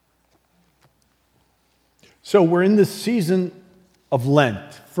So we're in the season of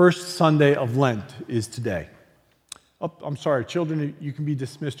Lent. First Sunday of Lent is today. Oh, I'm sorry, children, you can be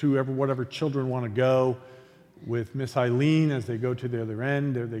dismissed, whatever children want to go with Miss Eileen as they go to the other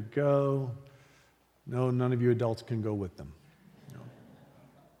end. There they go. No, none of you adults can go with them. No.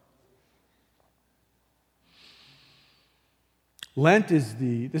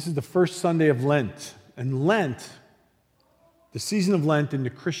 This is the first Sunday of Lent. And Lent, the season of Lent in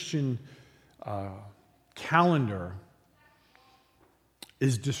the Christian calendar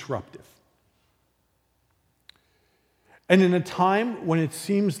is disruptive. And in a time when it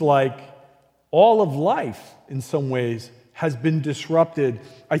seems like all of life, in some ways, has been disrupted,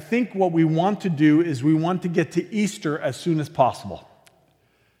 I think what we want to do is we want to get to Easter as soon as possible.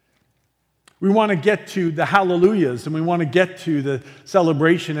 We want to get to the hallelujahs, and we want to get to the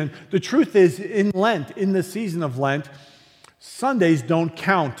celebration. And the truth is, in Lent, in the season of Lent, Sundays don't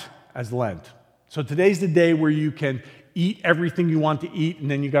count as Lent. So today's the day where you can eat everything you want to eat,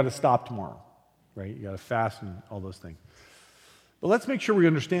 and then you got to stop tomorrow, right? You got to fast and all those things. But let's make sure we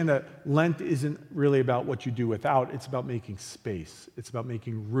understand that Lent isn't really about what you do without. It's about making space. It's about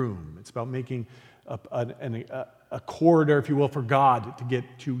making room. It's about making a corridor, if you will, for God to get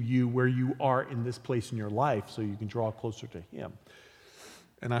to you where you are in this place in your life so you can draw closer to Him.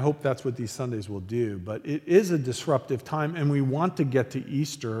 And I hope that's what these Sundays will do. But it is a disruptive time, and we want to get to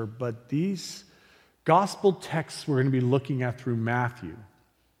Easter, but these gospel texts we're going to be looking at through Matthew,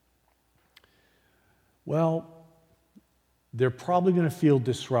 well, they're probably going to feel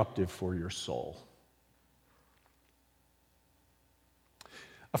disruptive for your soul.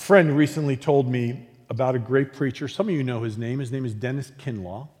 A friend recently told me about a great preacher. Some of you know his name. His name is Dennis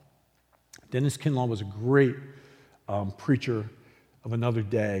Kinlaw. Dennis Kinlaw was a great preacher of another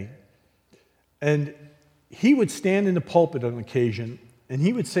day. And he would stand in the pulpit on occasion, and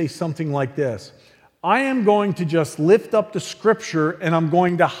he would say something like this: I am going to just lift up the scripture, and I'm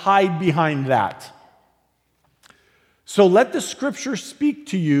going to hide behind that. So let the scripture speak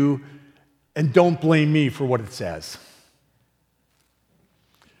to you, and don't blame me for what it says.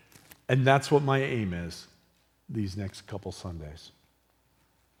 And that's what my aim is these next couple Sundays.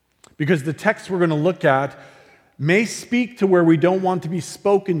 Because the text we're going to look at may speak to where we don't want to be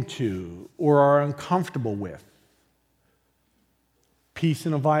spoken to or are uncomfortable with. Peace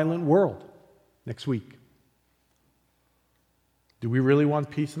in a violent world, next week. Do we really want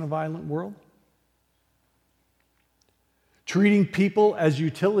peace in a violent world? Treating people as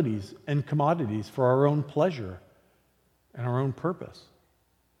utilities and commodities for our own pleasure and our own purpose.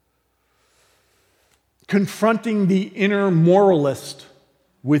 Confronting the inner moralist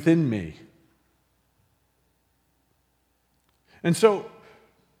within me. And so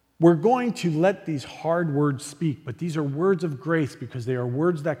we're going to let these hard words speak, but these are words of grace because they are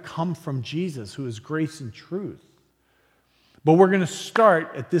words that come from Jesus, who is grace and truth. But we're going to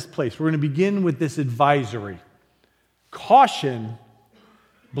start at this place. We're going to begin with this advisory. Caution,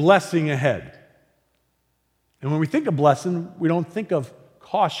 blessing ahead. And when we think of blessing, we don't think of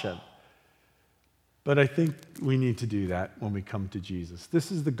caution. But I think we need to do that when we come to Jesus.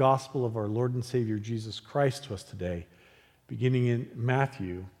 This is the gospel of our Lord and Savior Jesus Christ to us today, beginning in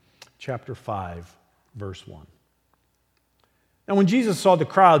Matthew chapter 5, verse 1. Now when Jesus saw the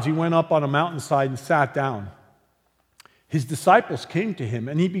crowds, he went up on a mountainside and sat down. His disciples came to him,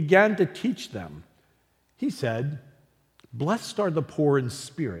 and he began to teach them. He said, Blessed are the poor in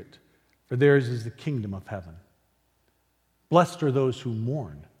spirit, for theirs is the kingdom of heaven. Blessed are those who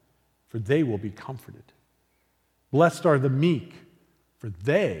mourn, for they will be comforted. Blessed are the meek, for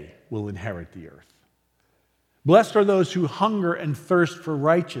they will inherit the earth. Blessed are those who hunger and thirst for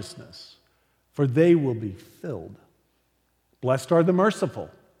righteousness, for they will be filled. Blessed are the merciful,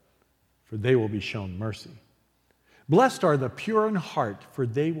 for they will be shown mercy. Blessed are the pure in heart, for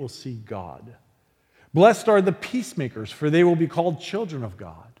they will see God. Blessed are the peacemakers, for they will be called children of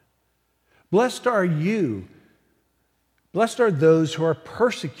God. Blessed are those who are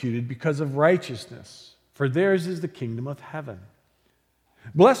persecuted because of righteousness, for theirs is the kingdom of heaven.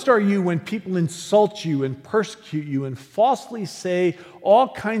 Blessed are you when people insult you and persecute you and falsely say all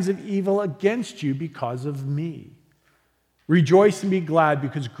kinds of evil against you because of me. Rejoice and be glad,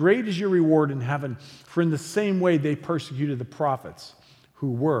 because great is your reward in heaven, for in the same way they persecuted the prophets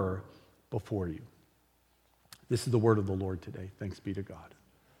who were before you. This is the word of the Lord today. Thanks be to God.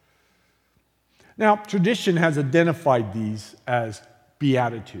 Now, tradition has identified these as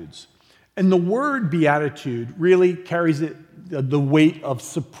beatitudes. And the word beatitude really carries the weight of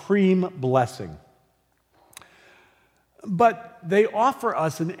supreme blessing. But they offer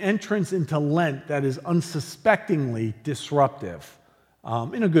us an entrance into Lent that is unsuspectingly disruptive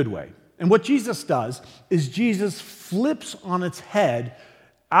in a good way. And what Jesus does is Jesus flips on its head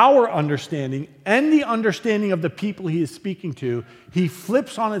our understanding and the understanding of the people he is speaking to. He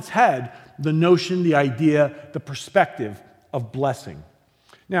flips on its head the notion, the idea, the perspective of blessing.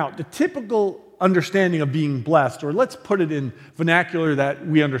 Now, the typical understanding of being blessed, or let's put it in vernacular that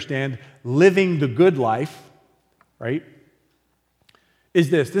we understand, living the good life, right, is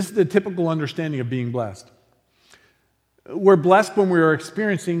this. This is the typical understanding of being blessed. We're blessed when we are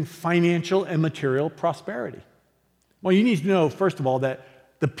experiencing financial and material prosperity. Well, you need to know, first of all, that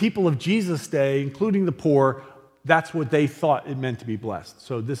the people of Jesus' day, including the poor, that's what they thought it meant to be blessed.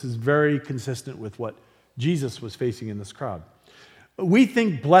 So this is very consistent with what Jesus was facing in this crowd. We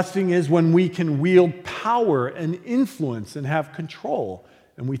think blessing is when we can wield power and influence and have control,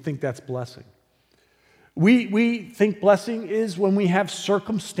 and we think that's blessing. We think blessing is when we have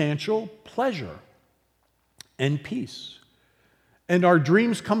circumstantial pleasure and peace, and our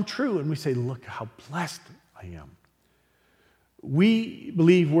dreams come true, and we say, look how blessed I am. We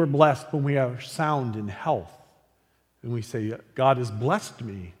believe we're blessed when we are sound in health, and we say, God has blessed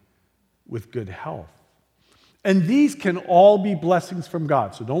me with good health. And these can all be blessings from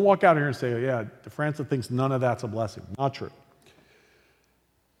God. So don't walk out here and say, oh, yeah, DeFranza thinks none of that's a blessing. Not true.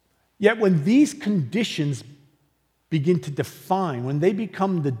 Yet when these conditions begin to define, when they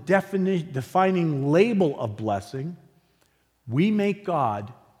become the defining label of blessing, we make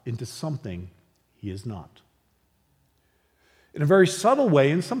God into something he is not. In a very subtle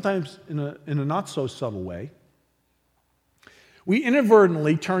way, and sometimes in a not so subtle way, we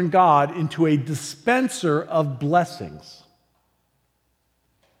inadvertently turn God into a dispenser of blessings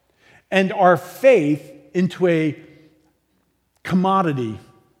and our faith into a commodity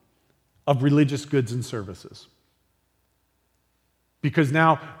of religious goods and services. Because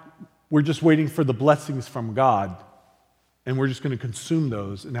now we're just waiting for the blessings from God, and we're just going to consume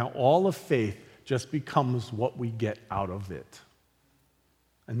those, and now all of faith just becomes what we get out of it.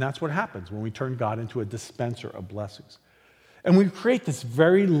 And that's what happens when we turn God into a dispenser of blessings. And we create this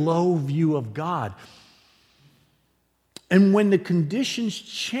very low view of God. And when the conditions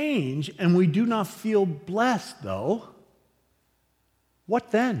change and we do not feel blessed, though,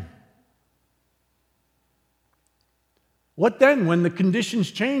 what then? What then when the conditions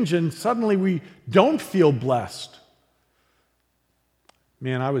change and suddenly we don't feel blessed?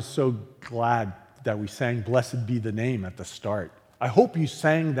 Man, I was so glad that we sang Blessed Be the Name at the start. I hope you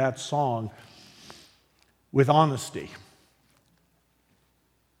sang that song with honesty.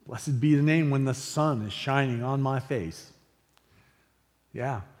 Blessed be the name when the sun is shining on my face.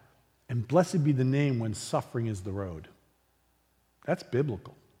 Yeah. And blessed be the name when suffering is the road. That's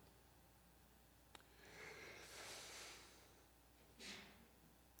biblical.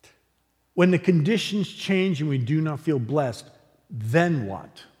 When the conditions change and we do not feel blessed, then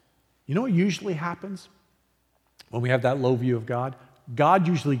what? You know what usually happens when we have that low view of God? God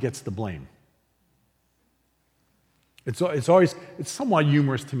usually gets the blame. It's somewhat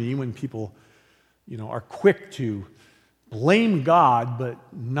humorous to me when people, are quick to blame God, but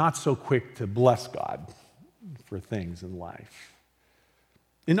not so quick to bless God for things in life.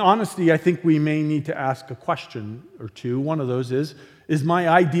 In honesty, I think we may need to ask a question or two. One of those is my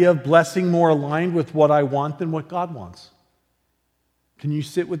idea of blessing more aligned with what I want than what God wants? Can you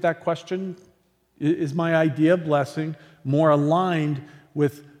sit with that question? Is my idea of blessing more aligned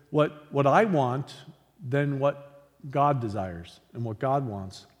with what I want than what God desires and what God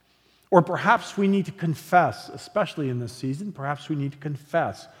wants? Or perhaps we need to confess, especially in this season, perhaps we need to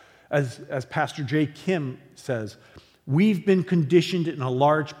confess, as Pastor Jay Kim says, we've been conditioned in a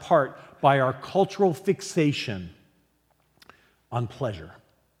large part by our cultural fixation on pleasure.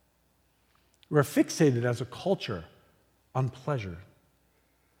 We're fixated as a culture on pleasure.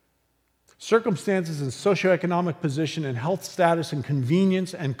 Circumstances and socioeconomic position and health status and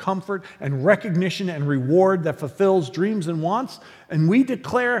convenience and comfort and recognition and reward that fulfills dreams and wants, and we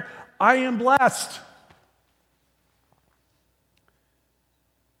declare, I am blessed.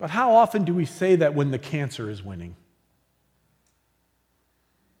 But how often do we say that when the cancer is winning?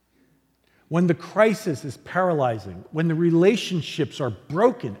 When the crisis is paralyzing, when the relationships are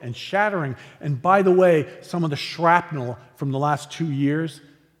broken and shattering, and by the way, some of the shrapnel from the last 2 years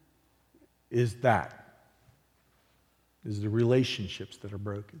is the relationships that are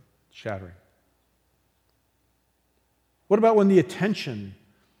broken, shattering. What about when the attention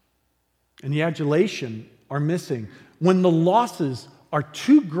and the adulation are missing? When the losses are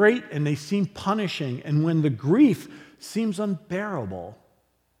too great and they seem punishing, and when the grief seems unbearable?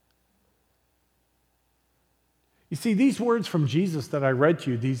 You see, these words from Jesus that I read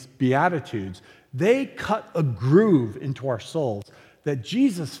to you, these Beatitudes, they cut a groove into our souls that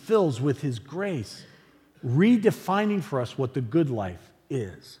Jesus fills with his grace, redefining for us what the good life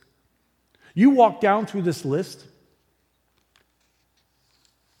is. You walk down through this list,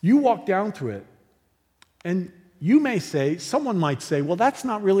 and you may say, someone might say, well, that's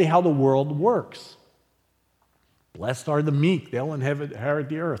not really how the world works. Blessed are the meek, they'll inherit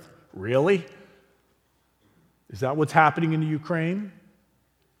the earth. Really? Is that what's happening in the Ukraine?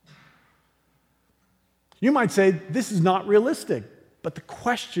 You might say, this is not realistic. But the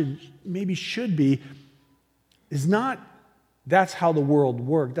question maybe should be, is not, that's how the world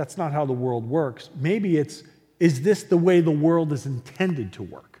works. That's not how the world works. Maybe it's, is this the way the world is intended to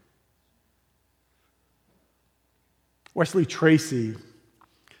work? Wesley Tracy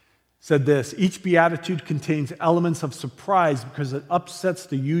said this: each beatitude contains elements of surprise because it upsets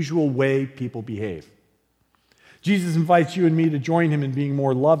the usual way people behave. Jesus invites you and me to join him in being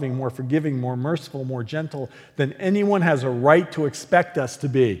more loving, more forgiving, more merciful, more gentle than anyone has a right to expect us to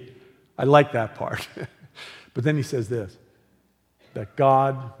be. I like that part. But then he says this, that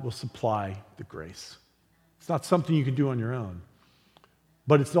God will supply the grace. It's not something you can do on your own.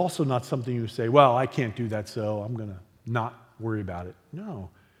 But it's also not something you say, well, I can't do that, so I'm going to not worry about it. No.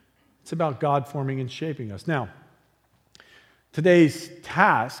 It's about God forming and shaping us. Now, today's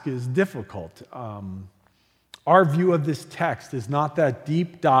task is difficult. Our view of this text is not that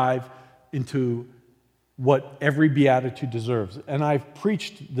deep dive into what every beatitude deserves. And I've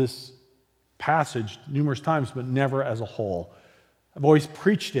preached this passage numerous times, but never as a whole. I've always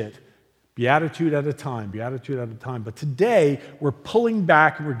preached it beatitude at a time, beatitude at a time. But today, we're pulling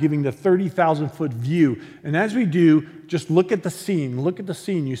back and we're giving the 30,000-foot view. And as we do, just look at the scene. Look at the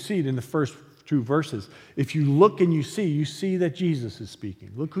scene. You see it in the first two verses. If you look and you see that Jesus is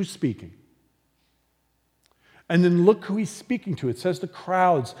speaking. Look who's speaking. And then look who he's speaking to. It says the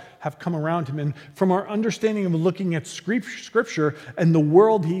crowds have come around him. And from our understanding of looking at Scripture and the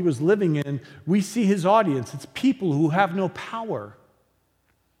world he was living in, we see his audience. It's people who have no power.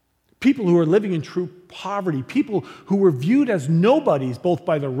 People who are living in true poverty. People who were viewed as nobodies both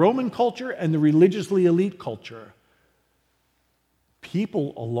by the Roman culture and the religiously elite culture.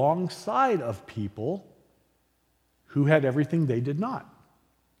 People alongside of people who had everything they did not.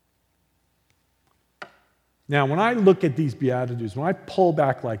 Now, when I look at these Beatitudes, when I pull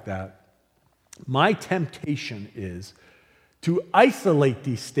back like that, my temptation is to isolate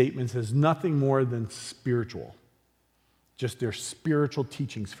these statements as nothing more than spiritual. Just they're spiritual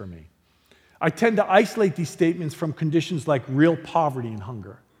teachings for me. I tend to isolate these statements from conditions like real poverty and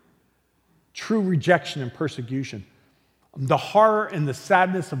hunger, true rejection and persecution, the horror and the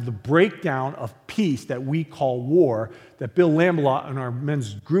sadness of the breakdown of peace that we call war, that Bill Lamblot in our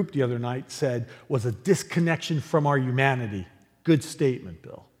men's group the other night said was a disconnection from our humanity. Good statement,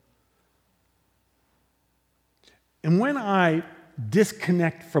 Bill. And when I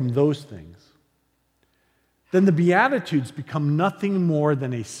disconnect from those things, then the Beatitudes become nothing more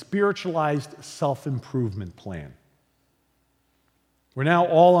than a spiritualized self-improvement plan. Where now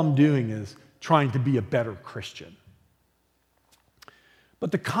all I'm doing is trying to be a better Christian.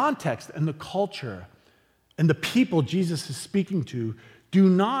 But the context and the culture and the people Jesus is speaking to do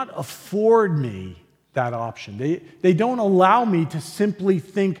not afford me that option. They don't allow me to simply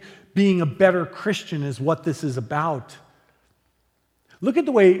think being a better Christian is what this is about. Look at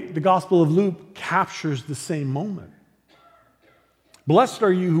the way the Gospel of Luke captures the same moment. Blessed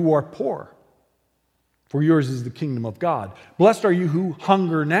are you who are poor, for yours is the kingdom of God. Blessed are you who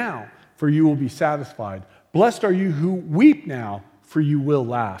hunger now, for you will be satisfied. Blessed are you who weep now, for you will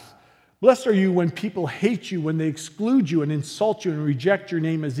laugh. Blessed are you when people hate you, when they exclude you and insult you and reject your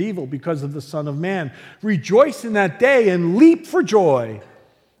name as evil because of the Son of Man. Rejoice in that day and leap for joy,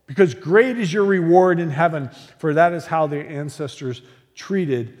 because great is your reward in heaven, for that is how their ancestors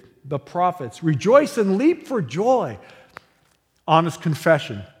treated the prophets. Rejoice and leap for joy. Honest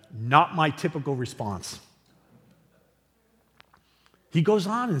confession, not my typical response. He goes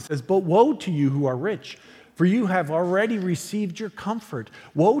on and says, but woe to you who are rich, for you have already received your comfort.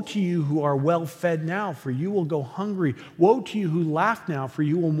 Woe to you who are well fed now, for you will go hungry. Woe to you who laugh now, for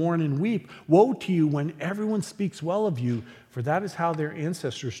you will mourn and weep. Woe to you when everyone speaks well of you, for that is how their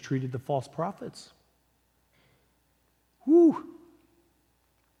ancestors treated the false prophets. Whew.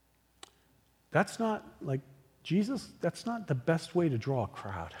 That's not like Jesus, that's not the best way to draw a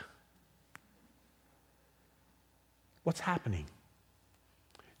crowd. What's happening?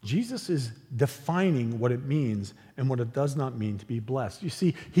 Jesus is defining what it means and what it does not mean to be blessed. You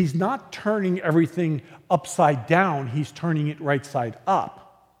see, he's not turning everything upside down, he's turning it right side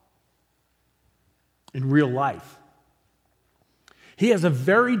up in real life. He has a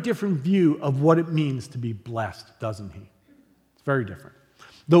very different view of what it means to be blessed, doesn't he? It's Very different.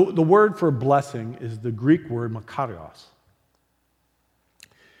 The word for blessing is the Greek word makarios.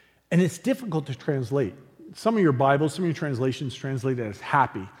 And it's difficult to translate. Some of your Bibles, some of your translations translate it as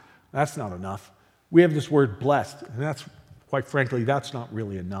happy. That's not enough. We have this word blessed, and that's, quite frankly, that's not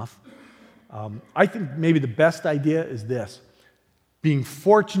really enough. I think maybe the best idea is this: being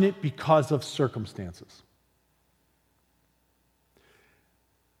fortunate because of circumstances.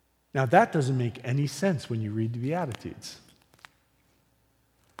 Now, that doesn't make any sense when you read the Beatitudes,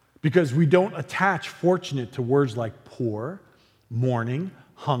 because we don't attach fortunate to words like poor, mourning,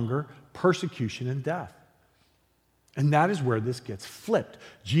 hunger, persecution, and death. And that is where this gets flipped.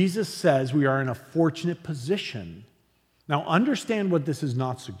 Jesus says we are in a fortunate position. Now, understand what this is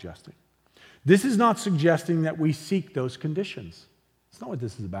not suggesting. This is not suggesting that we seek those conditions. That's not what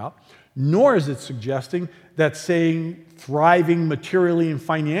this is about. Nor is it suggesting that saying thriving materially and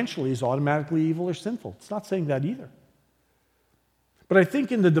financially is automatically evil or sinful. It's not saying that either. But I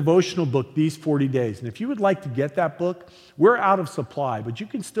think in the devotional book, These 40 Days, and if you would like to get that book, we're out of supply, but you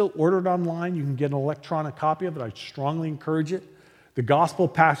can still order it online. You can get an electronic copy of it. I strongly encourage it. The gospel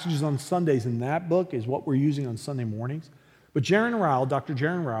passages on Sundays in that book is what we're using on Sunday mornings. But Jaron Rao, Dr.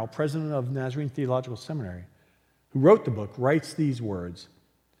 Jaron Rao, president of Nazarene Theological Seminary, who wrote the book, writes these words: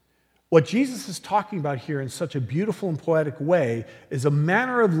 what Jesus is talking about here in such a beautiful and poetic way is a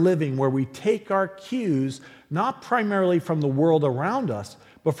manner of living where we take our cues not primarily from the world around us,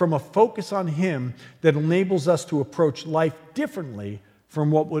 but from a focus on Him that enables us to approach life differently from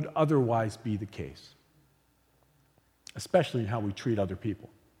what would otherwise be the case, especially in how we treat other people.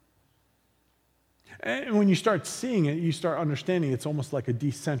 And when you start seeing it, you start understanding it's almost like a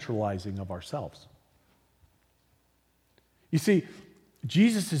decentralizing of ourselves. You see,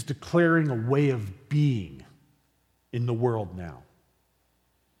 Jesus is declaring a way of being in the world now.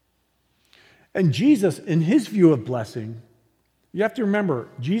 And Jesus, in his view of blessing, you have to remember,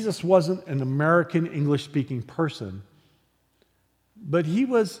 Jesus wasn't an American English-speaking person, but he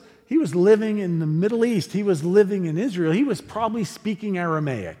was living in the Middle East. He was living in Israel. He was probably speaking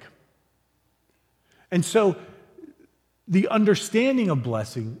Aramaic. And so the understanding of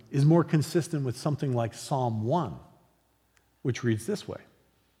blessing is more consistent with something like Psalm 1, which reads this way: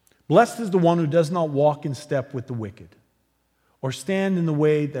 blessed is the one who does not walk in step with the wicked, or stand in the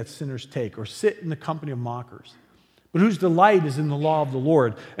way that sinners take, or sit in the company of mockers, but whose delight is in the law of the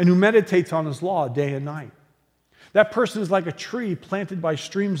Lord, and who meditates on his law day and night. That person is like a tree planted by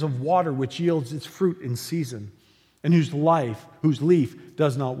streams of water, which yields its fruit in season, and whose leaf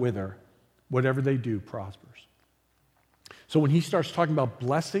does not wither. Whatever they do prospers. So when he starts talking about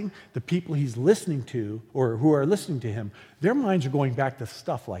blessing the people he's listening to, or who are listening to him, their minds are going back to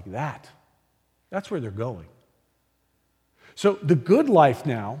stuff like that. That's where they're going. So the good life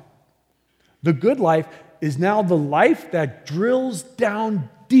is now the life that drills down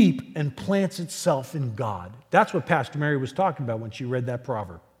deep and plants itself in God. That's what Pastor Mary was talking about when she read that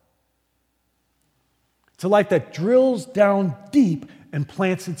proverb. It's a life that drills down deep and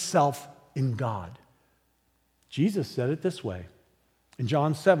plants itself in God. Jesus said it this way in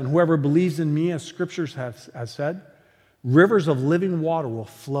John 7: whoever believes in me, as scriptures has said, rivers of living water will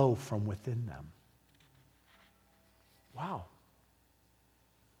flow from within them. Wow.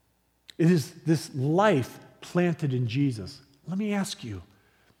 It is this life planted in Jesus. Let me ask you,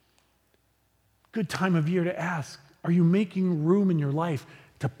 good time of year to ask, are you making room in your life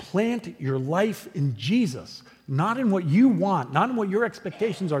to plant your life in Jesus? Not in what you want, not in what your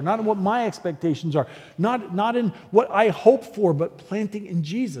expectations are, not in what my expectations are, not in what I hope for, but planting in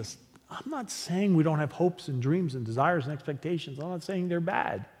Jesus. I'm not saying we don't have hopes and dreams and desires and expectations. I'm not saying they're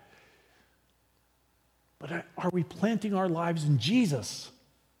bad. But are we planting our lives in Jesus?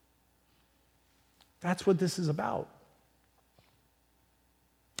 That's what this is about.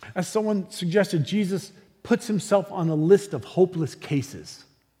 As someone suggested, Jesus puts himself on a list of hopeless cases.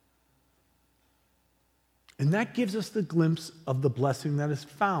 And that gives us the glimpse of the blessing that is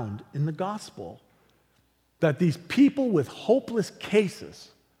found in the gospel. That these people with hopeless cases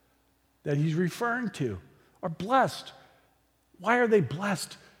that he's referring to are blessed. Why are they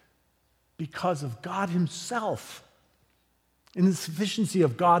blessed? Because of God himself. In the sufficiency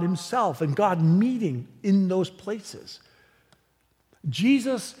of God himself and God meeting in those places.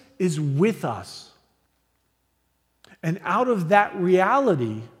 Jesus is with us. And out of that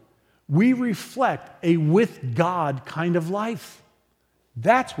reality, we reflect a with God kind of life.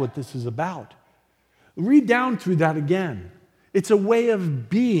 That's what this is about. Read down through that again. It's a way of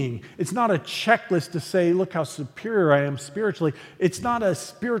being. It's not a checklist to say, look how superior I am spiritually. It's not a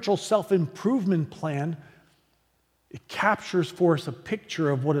spiritual self-improvement plan. It captures for us a picture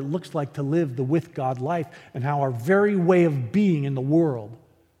of what it looks like to live the with God life and how our very way of being in the world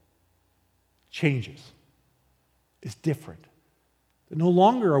changes. It's different. That no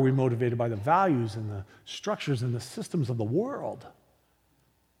longer are we motivated by the values and the structures and the systems of the world,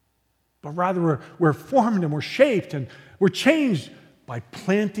 but rather we're formed and we're shaped and we're changed by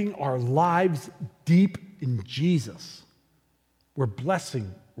planting our lives deep in Jesus, where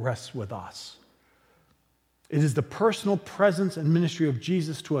blessing rests with us. It is the personal presence and ministry of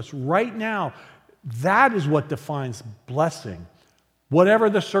Jesus to us right now. That is what defines blessing, whatever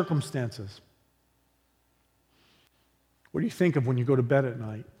the circumstances. What do you think of when you go to bed at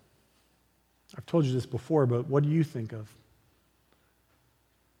night? I've told you this before, but what do you think of?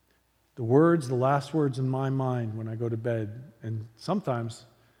 The last words in my mind when I go to bed, and sometimes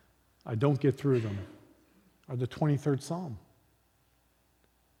I don't get through them, are the 23rd Psalm.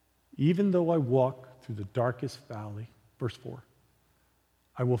 Even though I walk through the darkest valley, verse 4,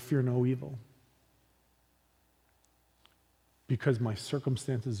 I will fear no evil, because my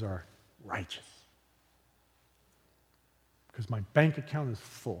circumstances are righteous, because my bank account is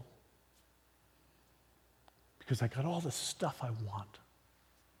full, because I got all the stuff I want,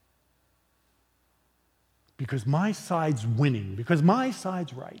 because my side's winning, because my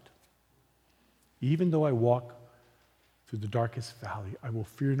side's right. Even though I walk through the darkest valley, I will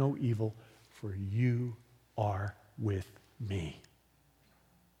fear no evil, for you are with me.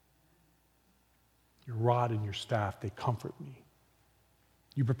 Your rod and your staff, they comfort me.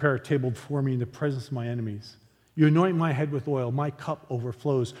 You prepare a table before me in the presence of my enemies. You anoint my head with oil, my cup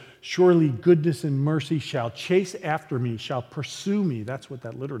overflows. Surely goodness and mercy shall chase after me, shall pursue me. That's what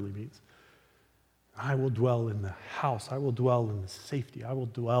that literally means. I will dwell in the house. I will dwell in the safety. I will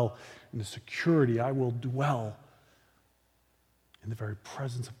dwell in the security. I will dwell in the very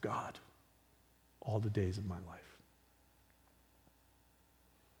presence of God all the days of my life.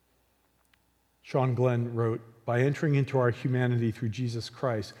 Sean Glenn wrote, by entering into our humanity through Jesus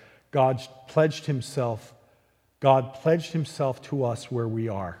Christ, God pledged himself to us where we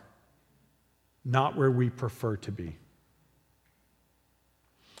are, not where we prefer to be.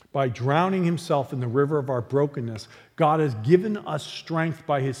 By drowning himself in the river of our brokenness, God has given us strength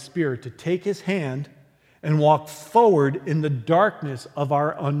by his Spirit to take his hand and walk forward in the darkness of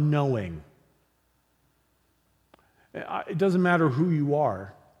our unknowing. It doesn't matter who you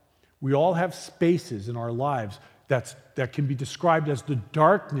are. We all have spaces in our lives that can be described as the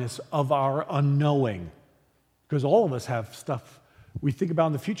darkness of our unknowing. Because all of us have stuff we think about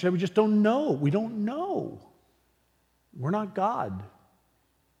in the future that we just don't know. We don't know. We're not God.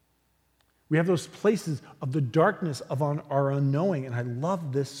 We have those places of the darkness of our unknowing. And I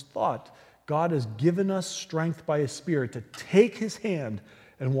love this thought. God has given us strength by his Spirit to take his hand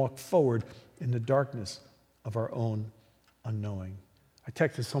and walk forward in the darkness of our own unknowing. I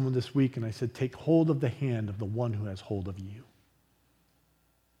texted someone this week and I said, take hold of the hand of the one who has hold of you.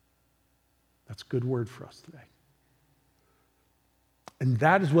 That's a good word for us today. And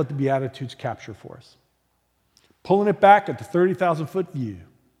that is what the Beatitudes capture for us. Pulling it back at the 30,000-foot view,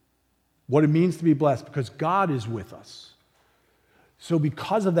 what it means to be blessed, because God is with us. So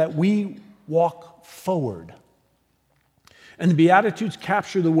because of that, we walk forward. And the Beatitudes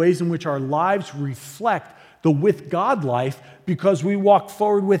capture the ways in which our lives reflect the with God life, because we walk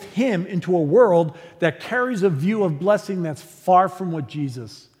forward with him into a world that carries a view of blessing that's far from what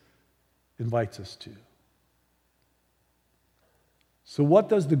Jesus invites us to. So what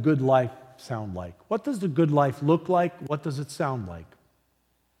does the good life sound like? What does the good life look like? What does it sound like?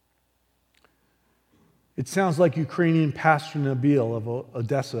 It sounds like Ukrainian Pastor Nabil of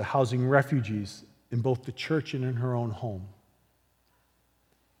Odessa housing refugees in both the church and in her own home.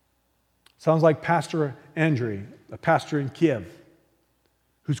 Sounds like Pastor Andrei, a pastor in Kiev,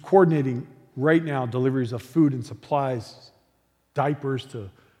 who's coordinating right now deliveries of food and supplies, diapers to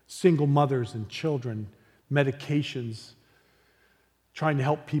single mothers and children, medications, trying to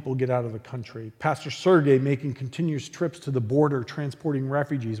help people get out of the country. Pastor Sergei making continuous trips to the border, transporting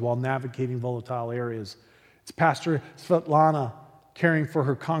refugees while navigating volatile areas. It's Pastor Svetlana caring for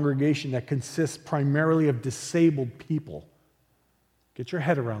her congregation that consists primarily of disabled people. Get your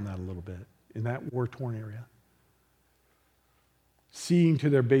head around that a little bit in that war-torn area. Seeing to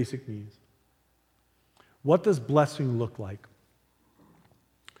their basic needs. What does blessing look like?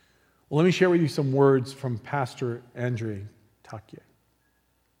 Well, let me share with you some words from Pastor Andrei Takye.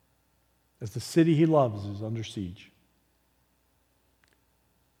 As the city he loves is under siege,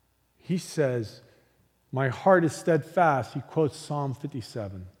 he says, my heart is steadfast. He quotes Psalm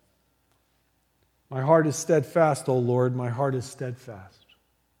 57. My heart is steadfast, O Lord, my heart is steadfast.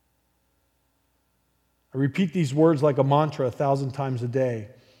 I repeat these words like a mantra 1,000 times a day.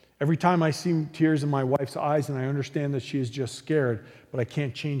 Every time I see tears in my wife's eyes and I understand that she is just scared, but I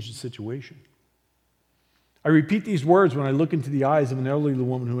can't change the situation. I repeat these words when I look into the eyes of an elderly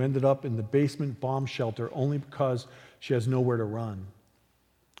woman who ended up in the basement bomb shelter only because she has nowhere to run.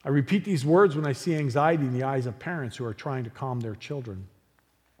 I repeat these words when I see anxiety in the eyes of parents who are trying to calm their children.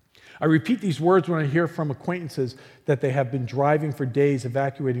 I repeat these words when I hear from acquaintances that they have been driving for days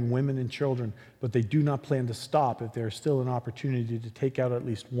evacuating women and children, but they do not plan to stop if there is still an opportunity to take out at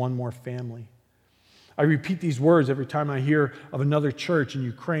least one more family. I repeat these words every time I hear of another church in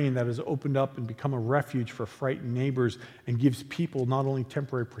Ukraine that has opened up and become a refuge for frightened neighbors and gives people not only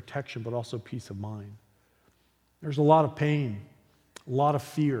temporary protection but also peace of mind. There's a lot of pain, a lot of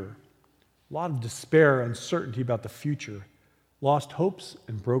fear, a lot of despair, uncertainty about the future, lost hopes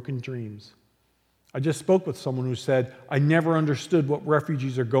and broken dreams. I just spoke with someone who said, I never understood what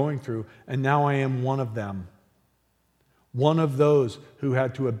refugees are going through, and now I am one of them. One of those who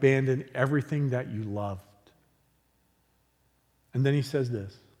had to abandon everything that you loved. And then he says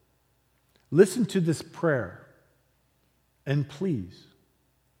this, listen to this prayer, and please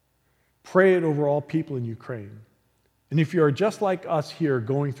pray it over all people in Ukraine. And if you are just like us here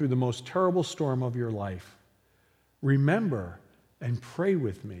going through the most terrible storm of your life, remember and pray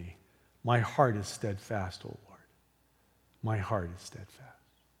with me, my heart is steadfast, O Lord. My heart is steadfast.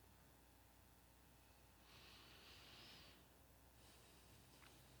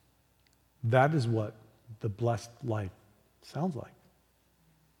 That is what the blessed life sounds like.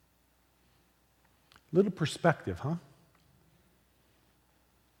 Little perspective, huh?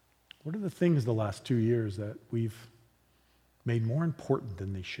 What are the things the last 2 years that we've made more important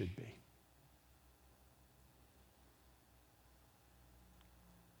than they should be?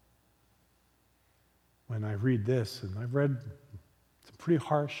 When I read this, and I've read some pretty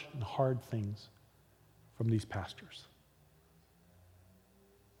harsh and hard things from these pastors.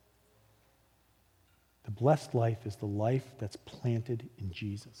 The blessed life is the life that's planted in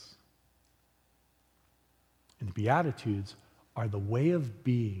Jesus. And the Beatitudes are the way of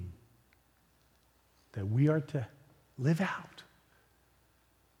being that we are to live out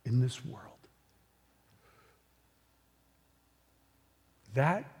in this world.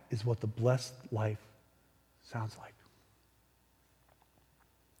 That is what the blessed life sounds like.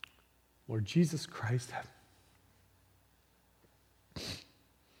 Lord Jesus Christ,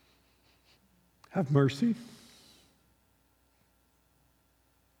 have mercy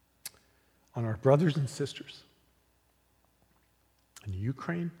on our brothers and sisters in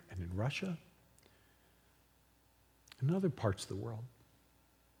Ukraine and in Russia and other parts of the world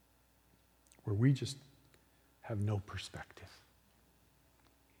where we just have no perspective.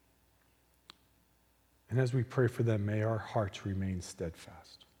 And as we pray for them, may our hearts remain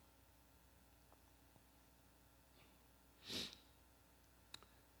steadfast.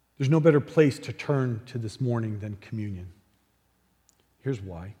 There's no better place to turn to this morning than communion. Here's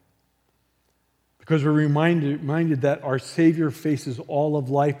why. Because we're reminded that our Savior faces all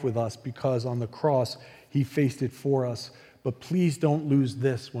of life with us because on the cross, he faced it for us. But please don't lose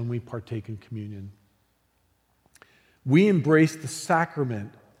this when we partake in communion. We embrace the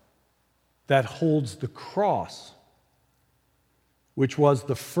sacrament that holds the cross, which was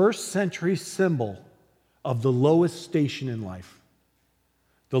the first century symbol of the lowest station in life.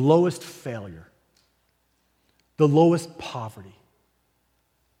 The lowest failure, the lowest poverty,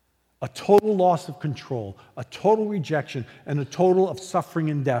 a total loss of control, a total rejection, and a total of suffering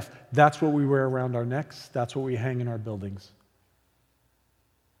and death. That's what we wear around our necks. That's what we hang in our buildings.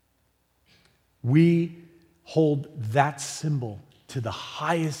 We hold that symbol to the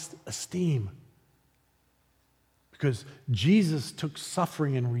highest esteem because Jesus took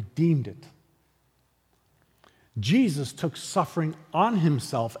suffering and redeemed it. Jesus took suffering on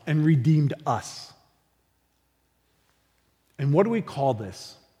himself and redeemed us. And what do we call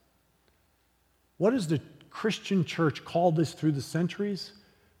this? What has the Christian church called this through the centuries?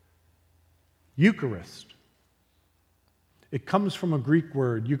 Eucharist. It comes from a Greek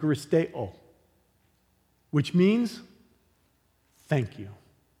word, Eucharisteo, which means thank you.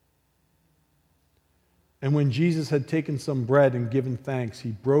 And when Jesus had taken some bread and given thanks,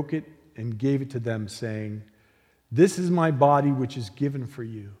 he broke it and gave it to them, saying, "This is my body which is given for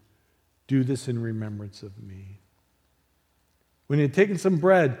you. Do this in remembrance of me." When he had taken some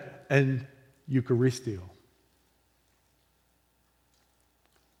bread and Eucharistio.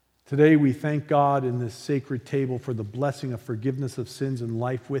 Today we thank God in this sacred table for the blessing of forgiveness of sins and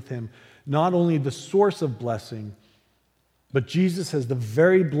life with him. Not only the source of blessing, but Jesus has the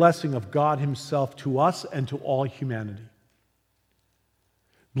very blessing of God himself to us and to all humanity.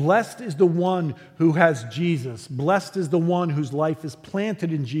 Blessed is the one who has Jesus. Blessed is the one whose life is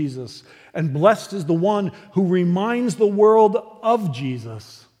planted in Jesus. And blessed is the one who reminds the world of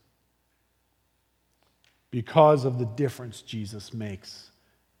Jesus because of the difference Jesus makes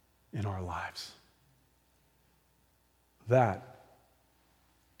in our lives. That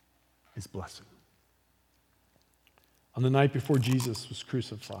is blessing. On the night before Jesus was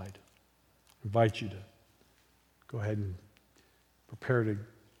crucified, I invite you to go ahead and prepare to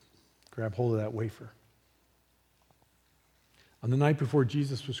grab hold of that wafer. On the night before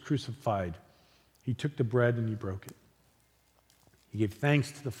Jesus was crucified, he took the bread and he broke it. He gave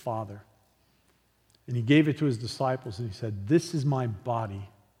thanks to the Father, and he gave it to his disciples, and he said, "This is my body,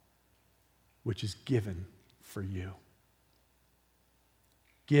 which is given for you."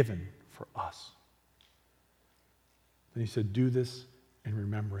 Given for us. Then he said, "Do this in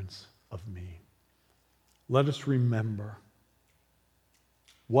remembrance of me." Let us remember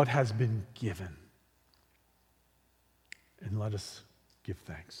what has been given, and let us give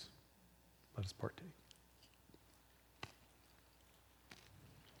thanks. Let us partake.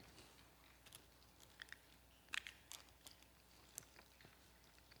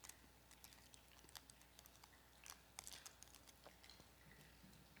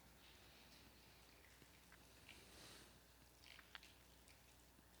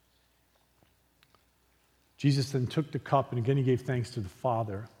 Jesus then took the cup, and again he gave thanks to the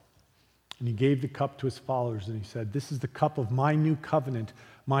Father. And he gave the cup to his followers, and he said, "This is the cup of my new covenant,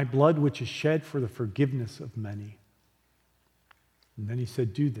 my blood which is shed for the forgiveness of many." And then he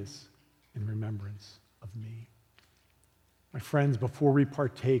said, "Do this in remembrance of me." My friends, before we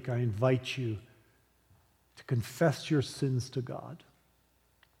partake, I invite you to confess your sins to God.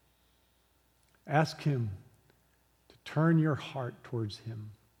 Ask him to turn your heart towards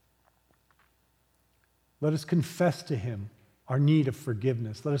him. Let us confess to him our need of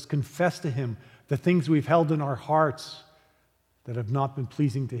forgiveness. Let us confess to him the things we've held in our hearts that have not been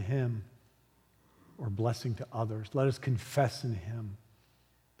pleasing to him or blessing to others. Let us confess in him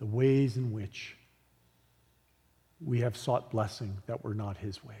the ways in which we have sought blessing that were not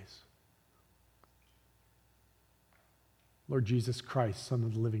his ways. Lord Jesus Christ, Son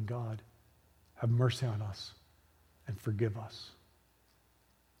of the living God, have mercy on us and forgive us.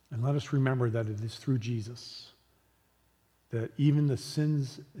 And let us remember that it is through Jesus that even the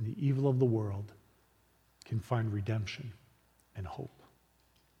sins and the evil of the world can find redemption and hope.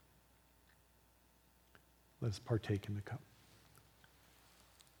 Let us partake in the cup.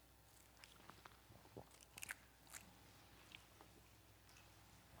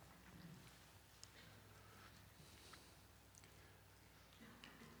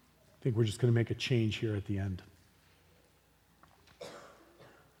 I think we're just going to make a change here at the end.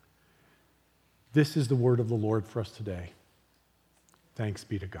 This is the word of the Lord for us today. Thanks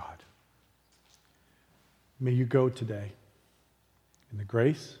be to God. May you go today in the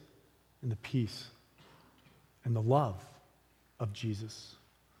grace and the peace and the love of Jesus.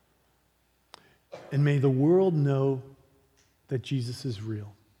 And may the world know that Jesus is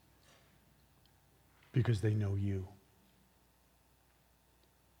real because they know you.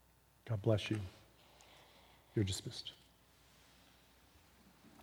 God bless you. You're dismissed.